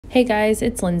Hey guys,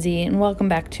 it's Lindsay and welcome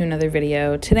back to another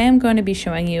video. Today I'm going to be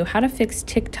showing you how to fix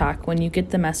TikTok when you get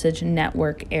the message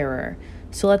network error.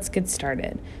 So let's get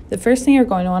started. The first thing you're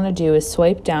going to want to do is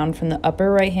swipe down from the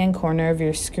upper right hand corner of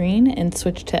your screen and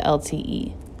switch to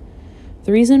LTE.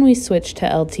 The reason we switch to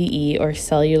LTE or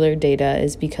cellular data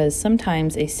is because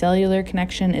sometimes a cellular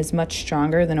connection is much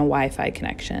stronger than a Wi-Fi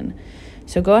connection.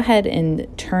 So go ahead and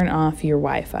turn off your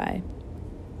Wi-Fi.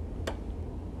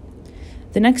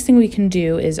 The next thing we can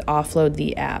do is offload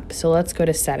the app. So let's go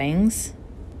to settings.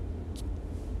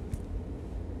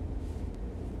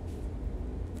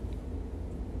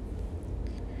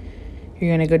 You're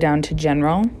going to go down to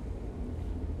general.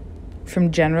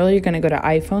 From general, you're going to go to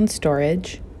iPhone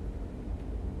storage.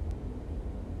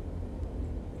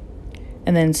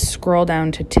 And then scroll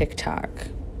down to TikTok.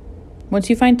 Once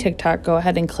you find TikTok, go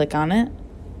ahead and click on it.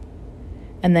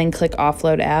 And then click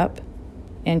offload app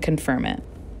and confirm it.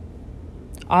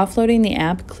 Offloading the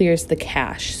app clears the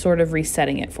cache, sort of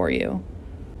resetting it for you.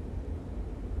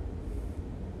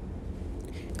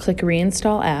 Click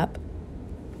reinstall app.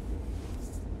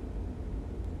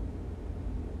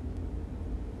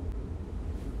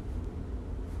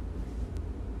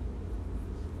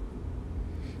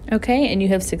 Okay, and you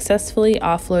have successfully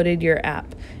offloaded your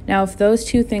app. Now, if those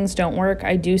two things don't work,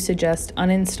 I do suggest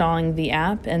uninstalling the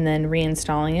app and then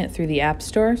reinstalling it through the App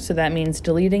Store. So that means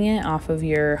deleting it off of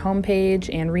your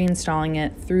homepage and reinstalling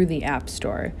it through the App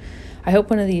Store. I hope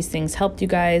one of these things helped you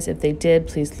guys. If they did,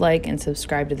 please like and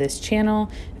subscribe to this channel.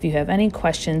 If you have any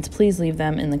questions, please leave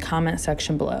them in the comment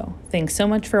section below. Thanks so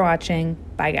much for watching.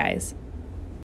 Bye, guys.